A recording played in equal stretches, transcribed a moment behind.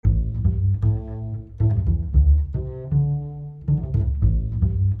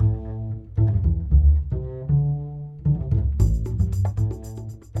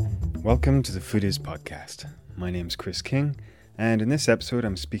Welcome to the Food Is podcast. My name's Chris King, and in this episode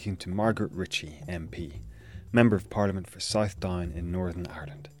I'm speaking to Margaret Ritchie, MP, Member of Parliament for Southdown in Northern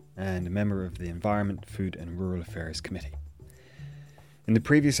Ireland, and a member of the Environment, Food and Rural Affairs Committee. In the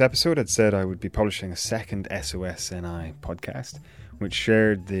previous episode I'd said I would be publishing a second SOS-NI podcast, which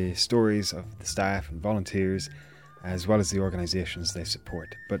shared the stories of the staff and volunteers, as well as the organisations they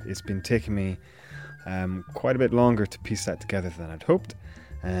support. But it's been taking me quite a bit longer to piece that together than I'd hoped,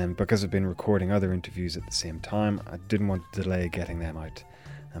 and because I've been recording other interviews at the same time, I didn't want to delay getting them out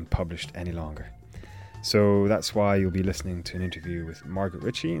and published any longer. So that's why you'll be listening to an interview with Margaret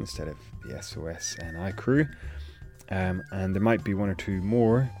Ritchie instead of the SOS-NI crew, and there might be one or two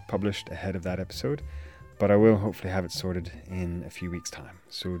more published ahead of that episode, but I will hopefully have it sorted in a few weeks' time,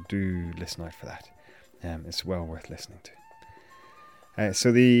 so do listen out for that. It's well worth listening to.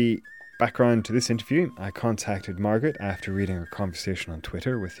 So the background to this interview: I contacted Margaret after reading her conversation on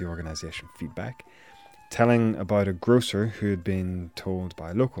Twitter with the organisation Feedback, telling about a grocer who had been told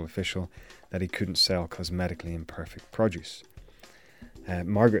by a local official that he couldn't sell cosmetically imperfect produce.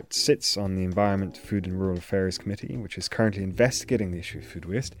 Margaret sits on the Environment, Food and Rural Affairs Committee, which is currently investigating the issue of food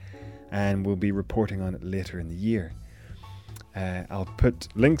waste and will be reporting on it later in the year. I'll put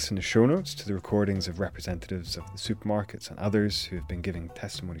links in the show notes to the recordings of representatives of the supermarkets and others who have been giving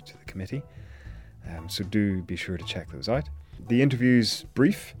testimony to the committee, so do be sure to check those out. The interview's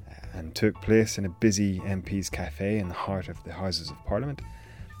brief and took place in a busy MP's cafe in the heart of the Houses of Parliament,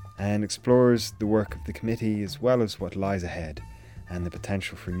 and explores the work of the committee as well as what lies ahead and the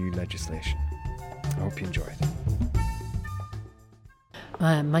potential for new legislation. I hope you enjoy it.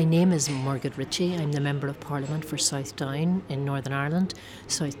 My name is Margaret Ritchie. I'm the Member of Parliament for Southdown in Northern Ireland.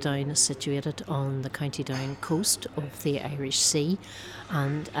 Southdown is situated on the County Down coast of the Irish Sea,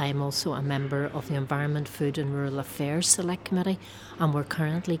 and I'm also a member of the Environment, Food and Rural Affairs Select Committee, and we're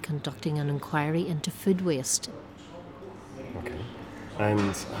currently conducting an inquiry into food waste. Okay.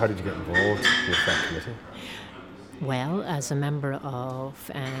 And how did you get involved with that committee? Well, as a member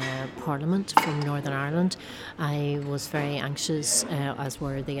of Parliament from Northern Ireland, I was very anxious, as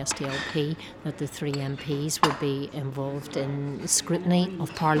were the SDLP, that the three MPs would be involved in scrutiny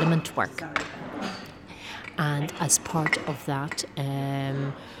of Parliament work. And as part of that,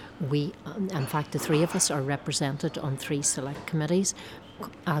 in fact, the three of us are represented on three select committees.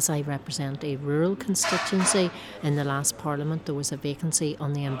 As I represent a rural constituency, in the last Parliament there was a vacancy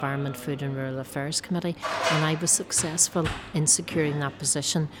on the Environment, Food and Rural Affairs Committee, and I was successful in securing that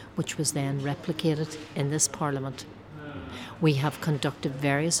position, which was then replicated in this Parliament. We have conducted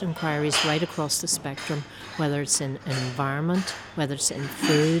various inquiries right across the spectrum, whether it's in environment, whether it's in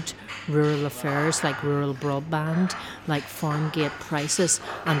food, rural affairs like rural broadband, like farm gate prices,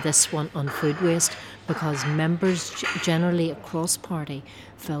 and this one on food waste, because members generally across party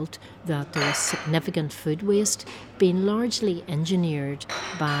felt that there was significant food waste being largely engineered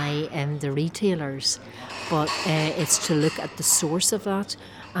by the retailers. But it's to look at the source of that,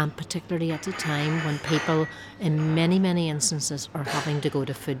 and particularly at a time when people in many instances are having to go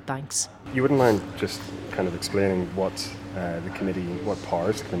to food banks. You wouldn't mind just kind of explaining what powers the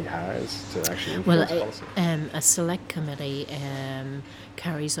committee has to actually influence policy? A select committee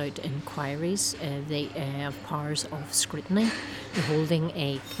carries out inquiries. They have powers of scrutiny, holding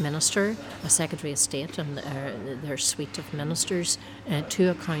a minister, a Secretary of State and their suite of ministers to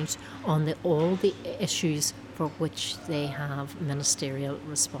account on all the issues for which they have ministerial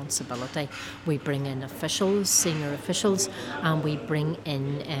responsibility. We bring in officials, senior officials, and we bring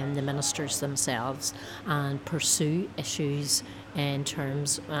in the ministers themselves and pursue issues in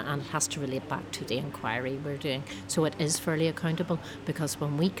terms, and it has to relate back to the inquiry we're doing. So it is fairly accountable, because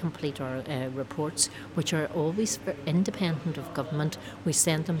when we complete our reports, which are always independent of government, we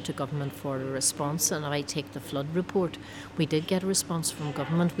send them to government for a response. And I take the flood report. We did get a response from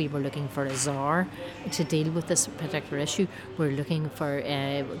government. We were looking for a czar to deal with this particular issue. We're looking for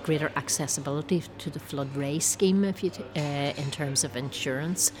greater accessibility to the flood ray scheme in terms of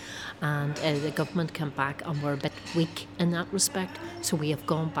insurance. And the government came back and were a bit weak in that respect. So we have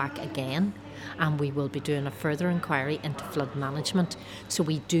gone back again, and we will be doing a further inquiry into flood management. So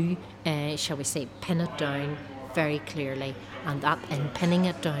we do, shall we say, pin it down very clearly, and that in pinning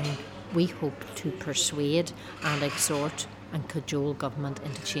it down, we hope to persuade and exhort and cajole government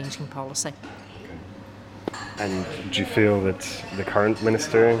into changing policy. And do you feel that the current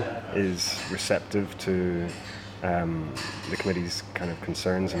minister is receptive to the committee's kind of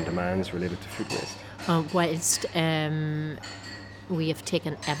concerns and demands related to food waste? Whilst we have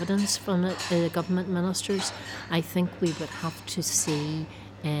taken evidence from the government ministers, I think we would have to see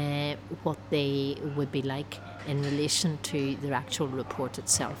what they would be like in relation to the actual report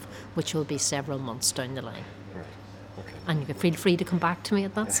itself, which will be several months down the line. Right. Okay. And you can feel free to come back to me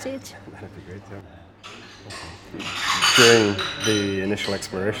at that stage. That'd be great, yeah. During the initial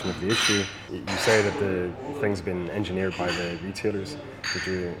exploration of the issue, you say that the things have been engineered by the retailers. Could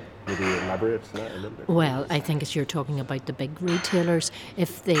you maybe elaborate on that a little bit? Well, I think as you're talking about the big retailers,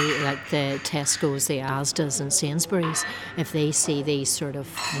 if they, like the Tesco's, the Asda's and Sainsbury's, if they see these sort of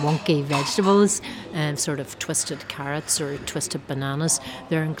wonky vegetables and sort of twisted carrots or twisted bananas,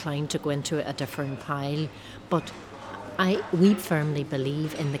 they're inclined to go into a different pile. But we firmly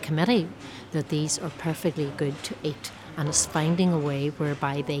believe in the committee that these are perfectly good to eat, and it's finding a way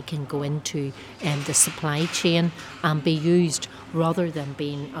whereby they can go into the supply chain and be used rather than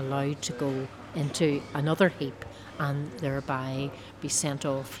being allowed to go into another heap and thereby be sent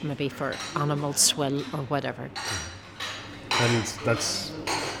off maybe for animal swill or whatever. And that's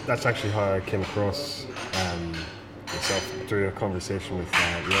actually how I came across yourself through a conversation with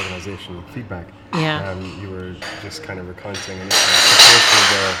the organisation Feedback. Yeah. You were just kind of recounting a situation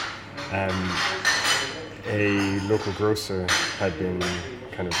where a local grocer had been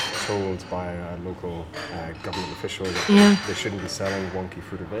kind of told by a local government official that they shouldn't be selling wonky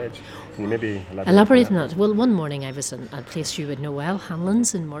fruit or veg. Can you maybe elaborate on that? Well, one morning I was in a place you would know well,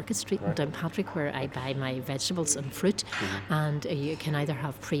 Hanlon's in Market Street in Downpatrick, where I buy my vegetables and fruit. And you can either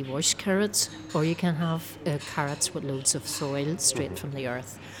have pre-washed carrots or you can have carrots with loads of soil straight from the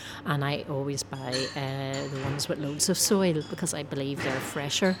earth. And I always buy the ones with loads of soil because I believe they're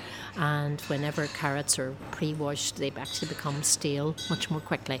fresher, and whenever carrots are pre-washed they actually become stale much more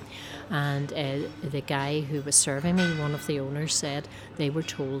quickly. And the guy who was serving me, one of the owners, said they were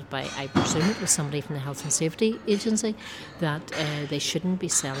told by, I presume it was somebody from the Health and Safety Agency, that they shouldn't be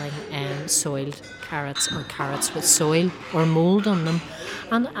selling soiled carrots or carrots with soil or mould on them.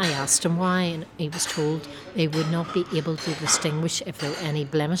 And I asked him why, and he was told they would not be able to distinguish if there were any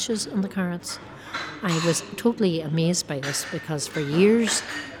blemishes on the carrots. I was totally amazed by this because for years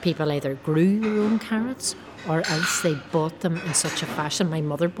people either grew their own carrots or else they bought them in such a fashion. My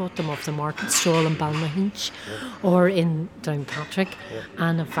mother bought them off the market stall in Balmahinch or in Downpatrick,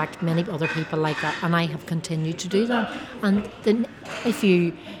 and in fact many other people like that, and I have continued to do that. And then if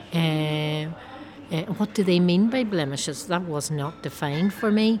you what do they mean by blemishes? That was not defined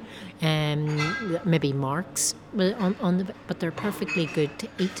for me. Maybe marks on the, but they're perfectly good to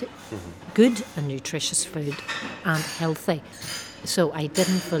eat. Good and nutritious food and healthy. So I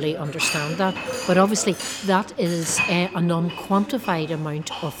didn't fully understand that. But obviously that is a non-quantified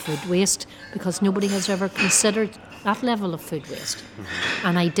amount of food waste because nobody has ever considered that level of food waste.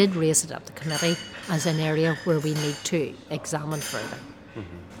 And I did raise it at the committee as an area where we need to examine further.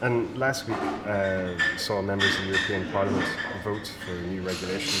 And last week saw members of the European Parliament vote for new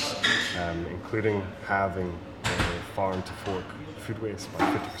regulations, including halving farm to fork food waste by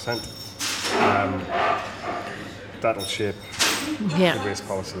 50%. That'll shape food waste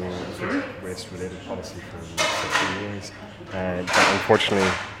policy and food waste related policy for 15 years. But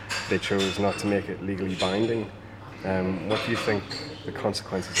unfortunately, they chose not to make it legally binding. What do you think the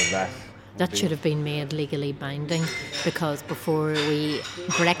consequences of that? That should have been made legally binding because before we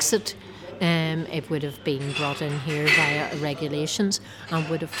Brexit, it would have been brought in here via regulations and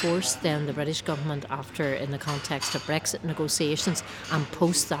would have forced then the British government after, in the context of Brexit negotiations and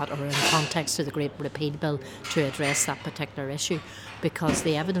post that, or in context of the Great Repeal Bill, to address that particular issue, because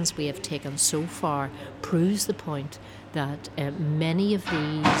the evidence we have taken so far proves the point that many of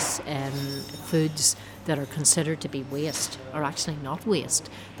these foods that are considered to be waste are actually not waste.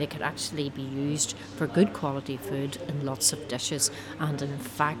 They could actually be used for good quality food in lots of dishes, and in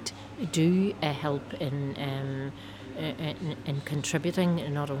fact do help in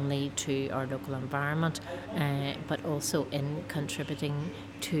contributing not only to our local environment but also in contributing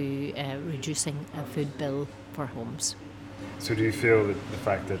to reducing a food bill for homes. So do you feel that the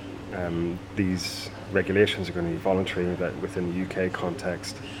fact that these regulations are going to be voluntary, that within the UK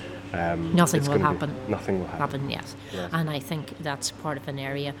context nothing will happen? Nothing will happen. Yes. And I think that's part of an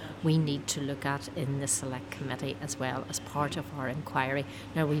area we need to look at in the Select Committee as well as part of our inquiry.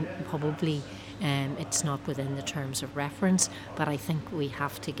 Now, we probably, it's not within the terms of reference, but I think we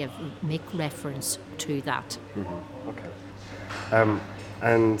have to make reference to that. Mm-hmm. Okay.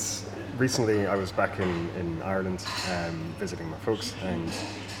 And recently I was back in Ireland visiting my folks, and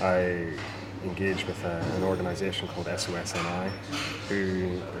I engaged with an organisation called SOSNI,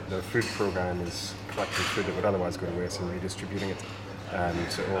 who their food programme is collecting food that would otherwise go to waste and redistributing it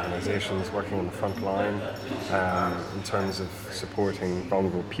to organisations working on the front line in terms of supporting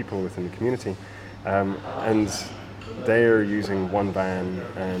vulnerable people within the community. And they are using one van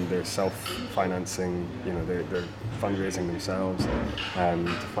and they're self-financing, they're fundraising themselves to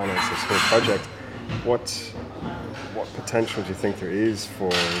finance this whole project. What potential do you think there is for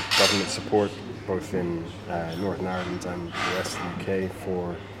government support, both in Northern Ireland and the rest of the UK,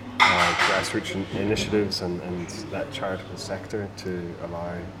 for grassroots initiatives and that charitable sector to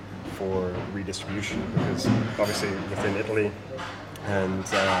allow for redistribution? Because obviously within Italy and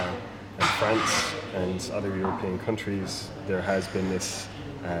France and other European countries, there has been this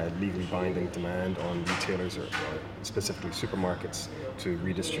legally binding demand on retailers or specifically supermarkets to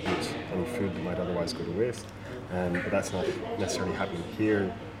redistribute any food that might otherwise go to waste. But that's not necessarily happening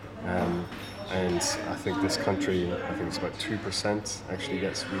here. And I think this country, it's about 2% actually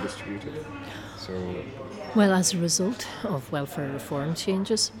gets redistributed. Well, as a result of welfare reform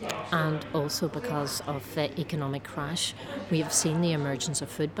changes and also because of the economic crash, we have seen the emergence of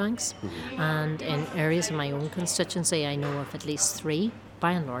food banks. And in areas of my own constituency, I know of at least 3,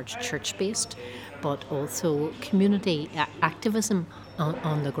 by and large church-based, but also community activism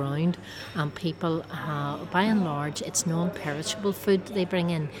on the ground, and people, by and large, it's non-perishable food they bring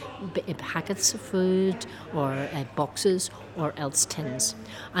in, packets of food or boxes or else tins.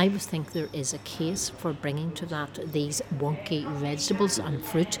 I would think there is a case for bringing to that these wonky vegetables and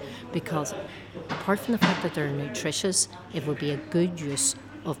fruit, because apart from the fact that they're nutritious, it would be a good use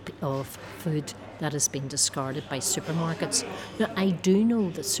of food that has been discarded by supermarkets. Now, I do know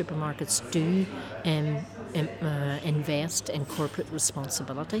that supermarkets do invest in corporate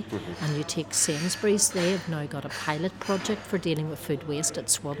responsibility, and you take Sainsbury's, they have now got a pilot project for dealing with food waste at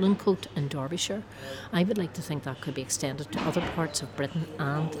Swadlincote in Derbyshire. I would like to think that could be extended to other parts of Britain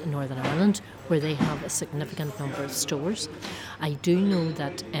and Northern Ireland, where they have a significant number of stores. I do know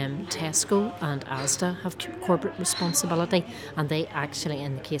that Tesco and Asda have corporate responsibility, and they actually,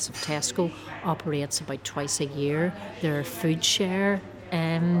 in the case of Tesco, operates about twice a year their food share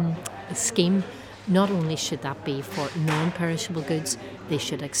scheme. Not only should that be for non-perishable goods, they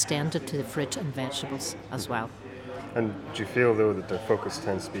should extend it to the fruit and vegetables as well. And do you feel, though, that their focus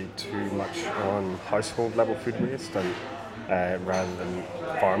tends to be too much on household level food waste and rather than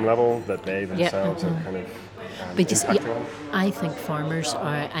farm level, that they themselves are kind of I think farmers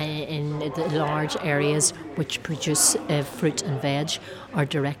are in the large areas which produce fruit and veg are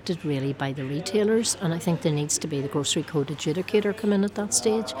directed really by the retailers, and I think there needs to be the grocery code adjudicator come in at that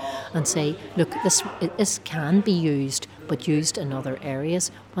stage and say, look, this can be used, but used in other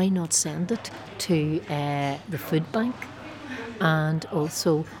areas. Why not send it to the food bank? And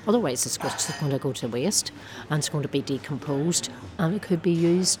also, otherwise it's just going to go to waste and it's going to be decomposed, and it could be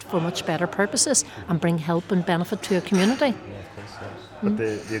used for much better purposes and bring help and benefit to a community. But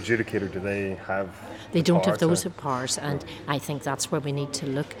the adjudicator, do they have? They don't have those powers, and I think that's where we need to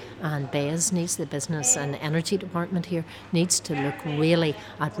look. And BES needs, the Business and Energy Department here, needs to look really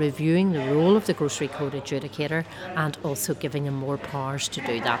at reviewing the role of the Grocery Code Adjudicator and also giving them more powers to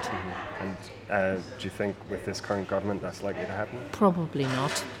do that. And do you think with this current government that's likely to happen? Probably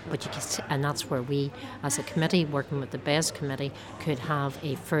not, but and that's where we, as a committee, working with the BES committee, could have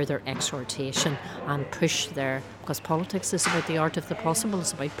a further exhortation and push there, because politics is about the art of the possible,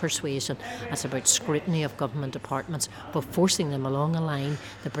 it's about persuasion, it's about scrutiny of government departments, but forcing them along a line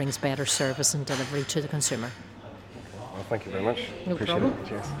that brings better service and delivery to the consumer. Well, thank you very much. No problem. It.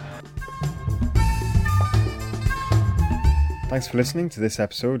 Cheers. Thanks for listening to this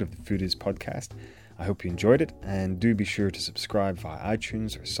episode of the Food Is podcast. I hope you enjoyed it, and do be sure to subscribe via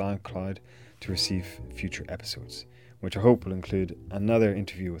iTunes or SoundCloud to receive future episodes, which I hope will include another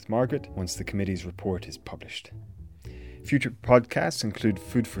interview with Margaret once the committee's report is published. Future podcasts include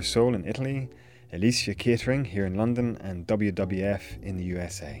Food for Soul in Italy, Alicia Catering here in London, and WWF in the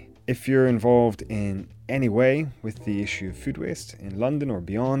USA. If you're involved in any way with the issue of food waste in London or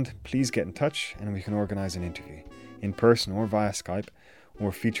beyond, please get in touch and we can organise an interview, in person or via Skype,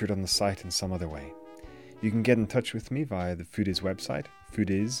 or featured on the site in some other way. You can get in touch with me via the Food Is website,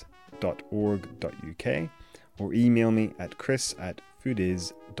 foodis.org.uk, or email me at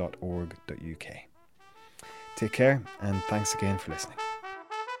chris@foodis.org.uk. Take care, and thanks again for listening.